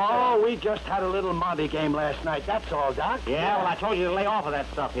just... Oh, we just had a little Monte game last night. That's all, Doc. Yeah, well, I told you to lay off of that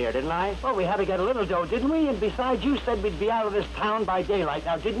stuff here, didn't I? Well, we had to get a little dough, didn't we? And besides, you said we'd be out of this town by daylight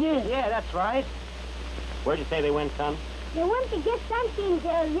now, didn't you? Yeah, that's right. Where'd you say they went, son? They went to get something to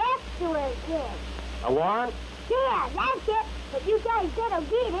arrest us with. A warrant? Yeah, that's it. But you guys better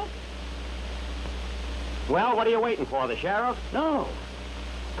beat it. Well, what are you waiting for, the sheriff? No.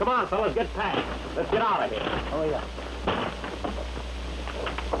 Come on, fellas, get packed. Let's get out of here. Oh, yeah.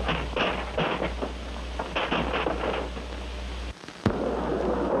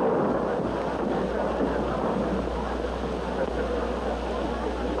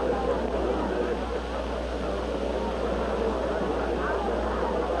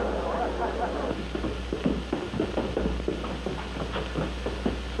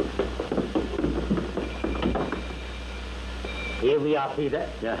 Here we are, Peter.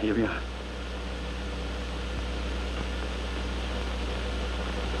 Yeah, here we are.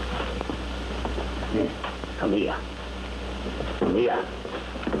 Come here. Come here.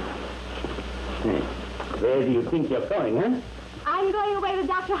 Where do you think you're going, huh? I'm going away with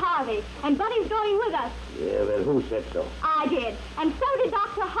Dr. Harvey, and Buddy's going with us. Yeah, well, who said so? I did, and so did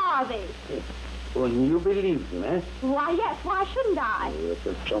Dr. Harvey. And you believed him, eh? Why, yes, why shouldn't I?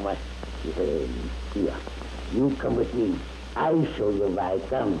 Oh, so much. Here, you come with me. I'll show you why.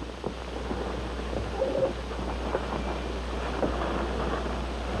 Come.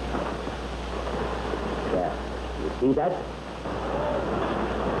 Yeah, you see that?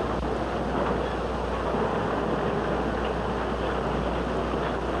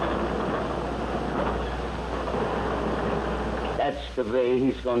 That's the way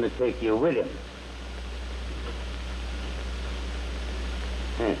he's going to take you with him.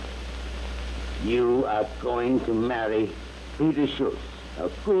 You are going to marry Peter Schultz, a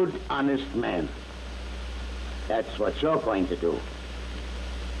good, honest man. That's what you're going to do.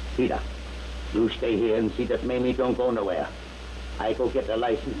 Peter, you stay here and see that Mamie don't go nowhere. I go get the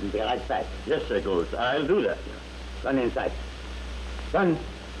license and be right back. Yes, sir, Ghost. I'll do that. Run inside. Run.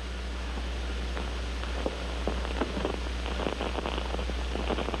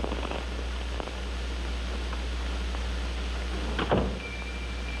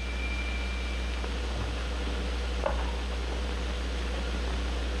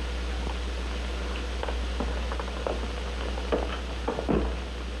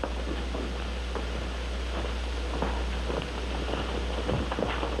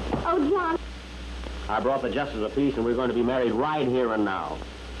 Oh, John. I brought the justice of peace, and we're going to be married right here and now.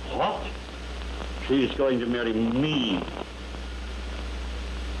 What? She's going to marry me.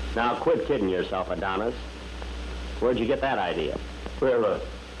 Now, quit kidding yourself, Adonis. Where'd you get that idea? Well,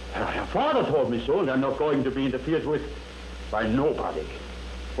 her father told me so, and I'm not going to be interfered with by nobody.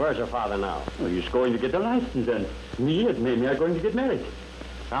 Where's her father now? Well, he's going to get the license, and me and Mamie are going to get married.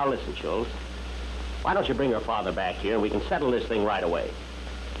 Now, listen, Schultz. Why don't you bring her father back here, and we can settle this thing right away?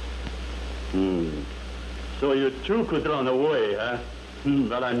 So you two could run away, huh?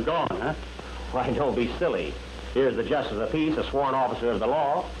 But I'm gone, huh? Why, don't be silly. Here's the justice of peace, a sworn officer of the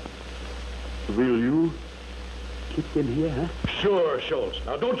law. Will you keep him here, huh? Sure, Schultz.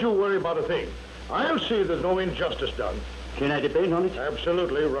 Now, don't you worry about a thing. I'll see there's no injustice done. Can I depend on it?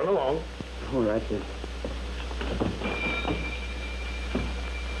 Absolutely. Run along. All right, then.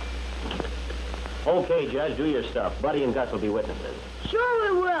 Okay, Judge, do your stuff. Buddy and Gus will be witnesses.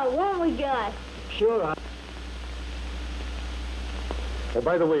 Sure we will, won't we, Gus? Sure.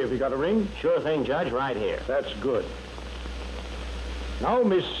 By the way, have you got a ring? Sure thing, Judge, right here. That's good. Now,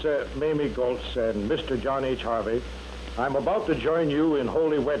 Miss Mamie Goltz and Mr. John H. Harvey, I'm about to join you in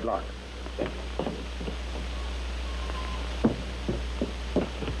holy wedlock.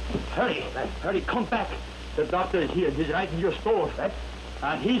 Hurry, come back. The doctor is here. He's right in your store. What?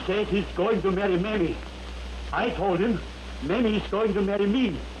 And he says he's going to marry Mamie. I told him Mamie's going to marry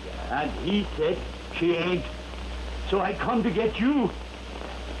me. And he said she ain't. So I come to get you.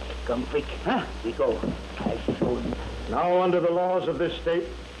 Come quick. Huh? We go. I show him. Now, under the laws of this state,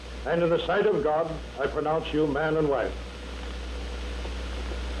 and in the sight of God, I pronounce you man and wife.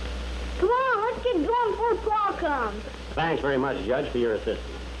 Come on, let's get going before Paul comes. Thanks very much, Judge, for your assistance.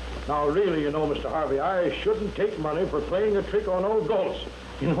 Now, really, you know, Mr. Harvey, I shouldn't take money for playing a trick on old Gulch.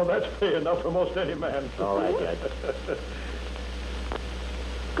 You know, that's pay enough for most any man. All right, Judge.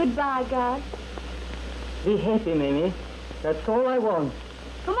 Goodbye, God. Be happy, Mamie. That's all I want.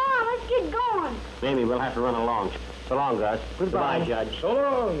 Come on, let's get going. Mamie, we'll have to run along. So long, Gus. Goodbye, Judge. So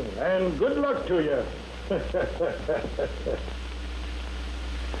long, and good luck to you.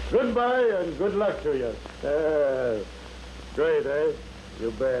 Goodbye, and good luck to you. Great, eh?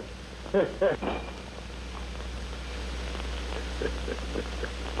 You bet.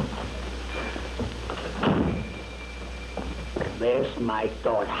 Where's my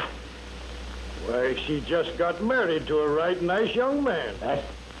daughter? Why, she just got married to a right nice young man. What?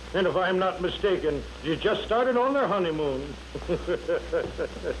 And if I'm not mistaken, she just started on their honeymoon.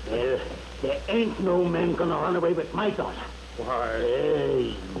 Well, there ain't no man gonna run away with my daughter. Why?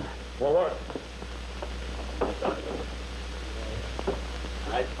 Hey. Well, what?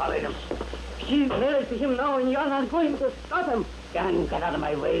 I followed him. She's married to him now, and you're not going to stop him. Gang, get out of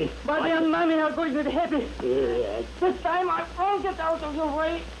my way. But your mommy are going to be happy. Yeah. This time I won't get out of your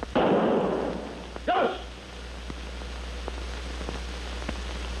way. Gus!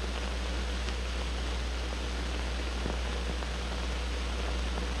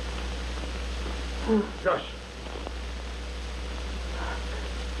 Gus.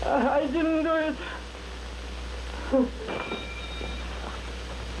 I didn't do it.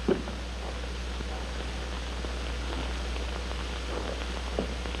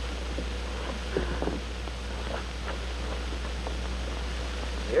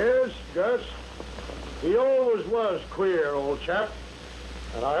 Yes, Gus. He always was queer, old chap.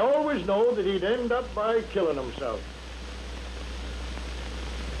 And I always know that he'd end up by killing himself.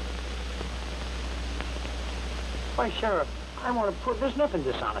 Why, Sheriff, I want to there's nothing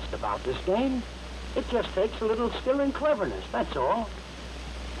dishonest about this game. It just takes a little skill and cleverness, that's all.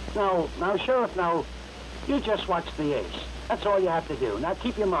 Now, Sheriff, you just watch the ace. That's all you have to do. Now,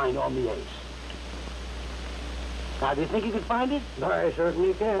 keep your mind on the ace. Now, do you think you can find it? I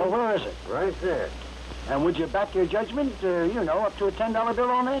certainly can. Well, where is it? Right there. And would you back your judgment, up to a $10 bill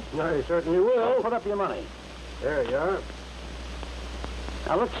on it? I certainly will. Well, put up your money. There you are.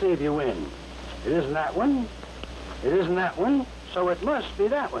 Now, let's see if you win. It isn't that one. It isn't that one, so it must be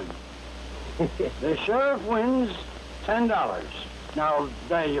that one. The sheriff wins $10. Now,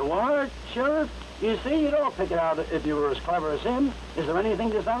 there you are, Sheriff. You see, you'd all pick it out if you were as clever as him. Is there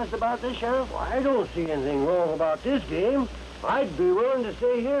anything dishonest about this, Sheriff? Well, I don't see anything wrong about this game. I'd be willing to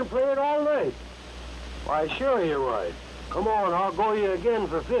stay here and play it all night. Why, sure you would. Come on, I'll go you again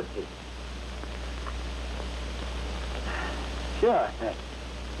for 50. Sure.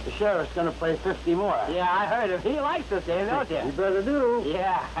 The sheriff's going to play 50 more. Yeah, I heard him. He likes this game, don't you? You better do.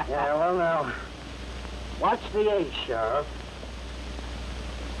 Yeah. Yeah, well, now, watch the ace, Sheriff.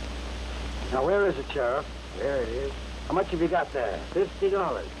 Now, where is it, Sheriff? There it is. How much have you got there?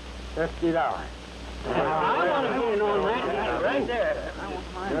 $50. $50. I want to be in on that. Right there.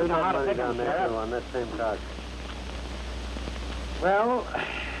 There's know how to money pick down them, there, Sheriff. too, on that same card. Well,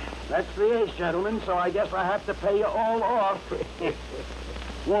 that's the ace, gentlemen, so I guess I have to pay you all off.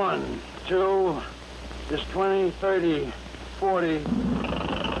 1, 2, this 20, 30, 40,